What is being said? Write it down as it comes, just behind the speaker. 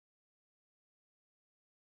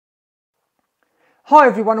Hi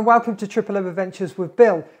everyone and welcome to Triple M Adventures with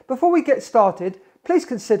Bill. Before we get started, please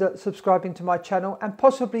consider subscribing to my channel and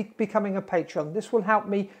possibly becoming a patron. This will help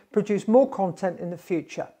me produce more content in the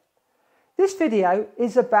future. This video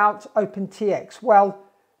is about OpenTX. Well,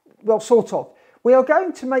 sort of. We are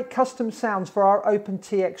going to make custom sounds for our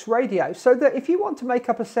OpenTX radio so that if you want to make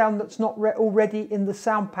up a sound that's not already in the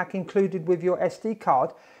sound pack included with your SD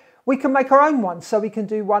card, we can make our own one. So we can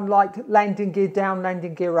do one like landing gear down,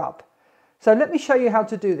 landing gear up. So let me show you how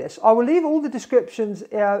to do this. I will leave all the descriptions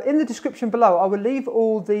in the description below. I will leave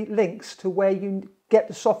all the links to where you get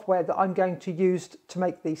the software that I'm going to use to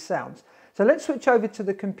make these sounds. So let's switch over to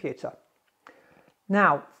the computer.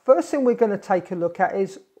 Now, first thing we're going to take a look at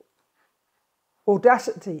is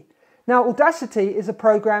Audacity. Now, Audacity is a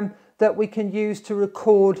program that we can use to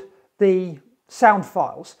record the sound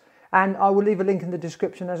files. And I will leave a link in the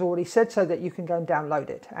description, as already said, so that you can go and download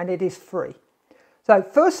it. And it is free. So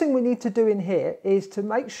first thing we need to do in here is to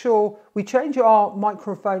make sure we change our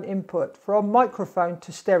microphone input from microphone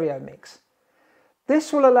to stereo mix.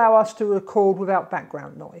 This will allow us to record without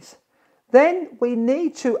background noise. Then we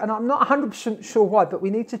need to, and I'm not 100% sure why, but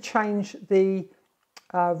we need to change the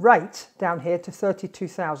rate down here to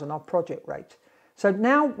 32,000, our project rate. So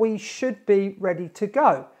now we should be ready to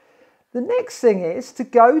go. The next thing is to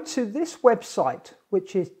go to this website,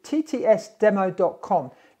 which is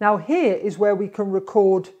ttsdemo.com. Now here is where we can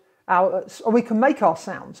record we can make our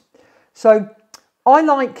sounds. So I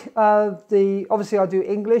like obviously I do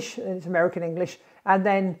English, and it's American English, and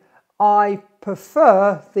then I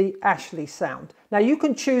prefer the Ashley sound. Now you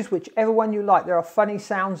can choose whichever one you like. There are funny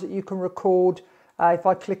sounds that you can record. If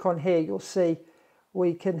I click on here, you'll see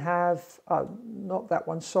we can have, not that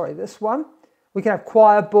one, sorry, this one. We can have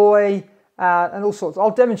choir boy, and all sorts. I'll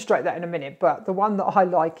demonstrate that in a minute, but the one that I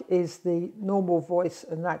like is the normal voice,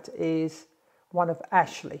 and that is one of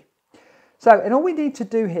Ashley. So, and all we need to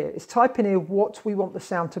do here is type in here what we want the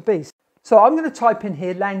sound to be. So I'm going to type in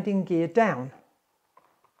here landing gear down.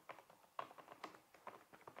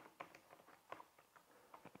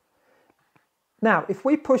 Now, if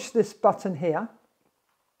we push this button here,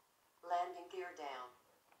 landing gear down.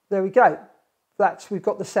 There we go. We've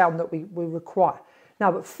got the sound that we require.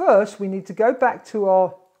 Now, but first we need to go back to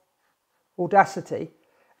our Audacity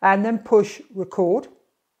and then push record.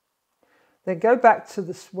 Then go back to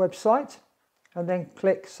this website and then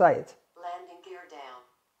click say it. Landing gear down.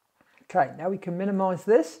 Okay, now we can minimize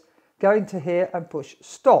this, go into here and push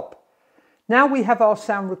stop. Now we have our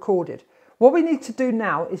sound recorded. What we need to do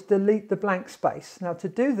now is delete the blank space. Now to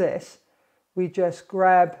do this, we just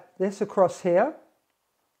grab this across here,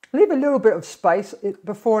 leave a little bit of space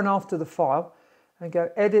before and after the file, and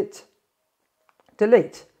go edit,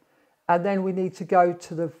 delete. And then we need to go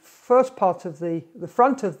to the first part of the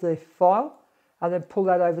front of the file and then pull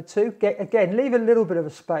that over to, again, leave a little bit of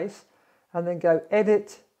a space and then go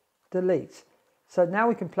edit, delete. So now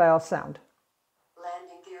we can play our sound.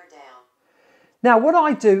 Landing gear down. Now what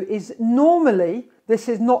I do is normally this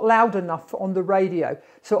is not loud enough on the radio.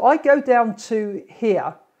 So I go down to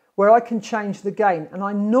here where I can change the gain, and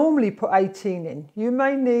I normally put 18 in. You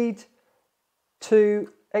may need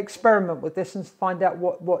to experiment with this and find out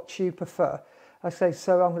what you prefer. Okay,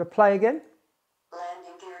 so I'm going to play again.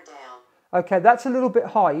 Landing gear down. Okay, that's a little bit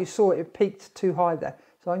high. You saw it peaked too high there.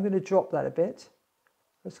 So I'm going to drop that a bit.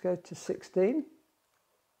 Let's go to 16. Landing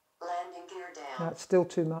gear down. That's still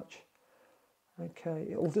too much. Okay,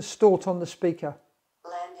 it will distort on the speaker.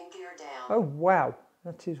 Landing gear down. Oh wow,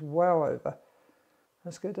 that is well over.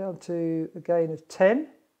 Let's go down to a gain of 10.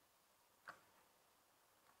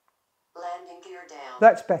 Landing gear down.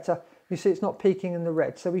 That's better. You see it's not peaking in the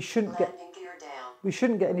red, so we shouldn't get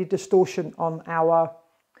any distortion on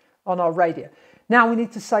our radio. Now we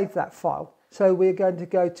need to save that file. So we're going to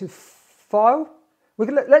go to File.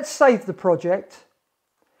 Let's save the project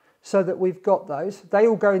so that we've got those. They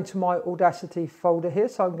all go into my Audacity folder here.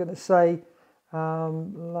 So I'm going to say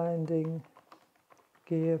landing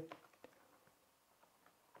gear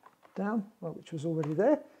down, well, which was already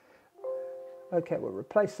there. Okay, we'll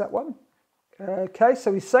replace that one. Okay,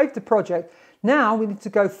 so we saved the project. Now we need to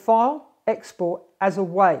go File, Export as a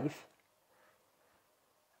wave.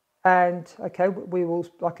 And okay,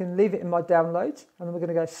 I can leave it in my downloads, and then we're going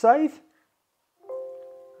to go Save.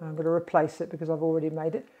 I'm going to replace it because I've already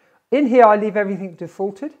made it. In here, I leave everything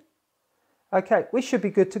defaulted. Okay, we should be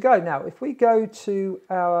good to go. Now, if we go to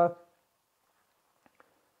our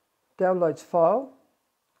downloads file,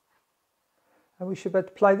 and we should be able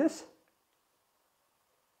to play this.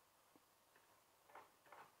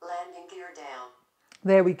 Landing gear down.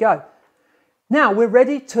 There we go. Now we're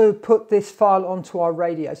ready to put this file onto our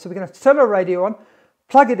radio. So we're going to turn our radio on,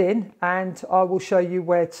 plug it in and I will show you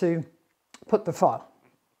where to put the file.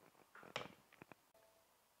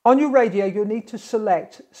 On your radio, you'll need to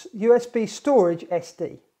select USB storage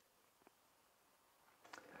SD.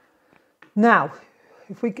 Now,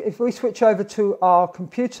 if we switch over to our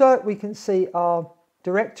computer, we can see our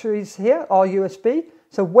directories here, our USB.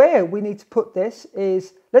 So where we need to put this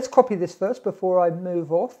is, let's copy this first before I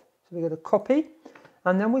move off. So we're going to copy,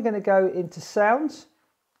 and then we're going to go into sounds,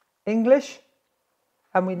 English,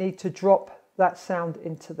 and we need to drop that sound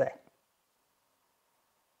into there.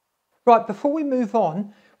 Right, before we move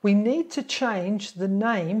on, we need to change the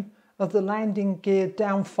name of the landing gear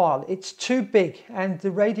down file. It's too big and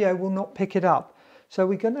the radio will not pick it up. So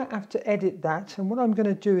we're going to have to edit that. And what I'm going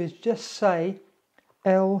to do is just say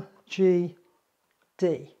LGD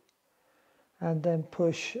and then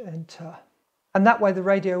push enter. And that way the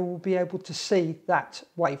radio will be able to see that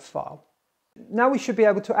WAV file. Now we should be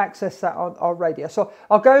able to access that on our radio. So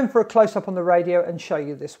I'll go in for a close-up on the radio and show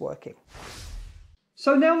you this working.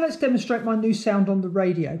 So now let's demonstrate my new sound on the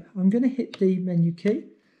radio. I'm going to hit the menu key.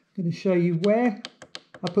 I'm going to show you where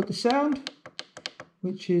I put the sound,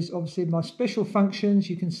 which is obviously my special functions.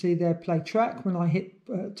 You can see there play track when I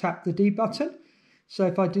tap the D button. So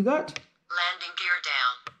if I do that, Landing gear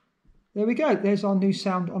down. there we go. There's our new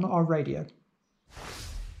sound on our radio.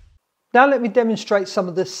 Now let me demonstrate some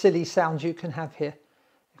of the silly sounds you can have here.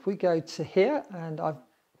 If we go to here, and I've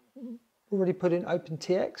already put in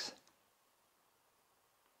OpenTX.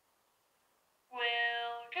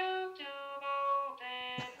 Welcome to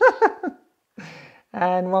OpenTX.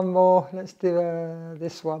 And one more, let's do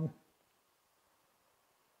this one.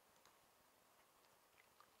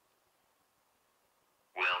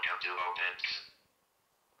 Welcome to OpenTX.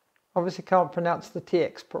 Obviously can't pronounce the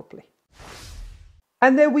TX properly.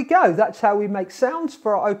 And there we go, that's how we make sounds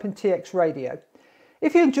for our OpenTX radio.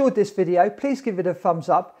 If you enjoyed this video, please give it a thumbs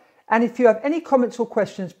up. And if you have any comments or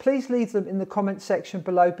questions, please leave them in the comment section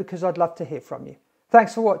below because I'd love to hear from you.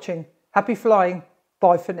 Thanks for watching. Happy flying.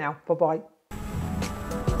 Bye for now. Bye-bye.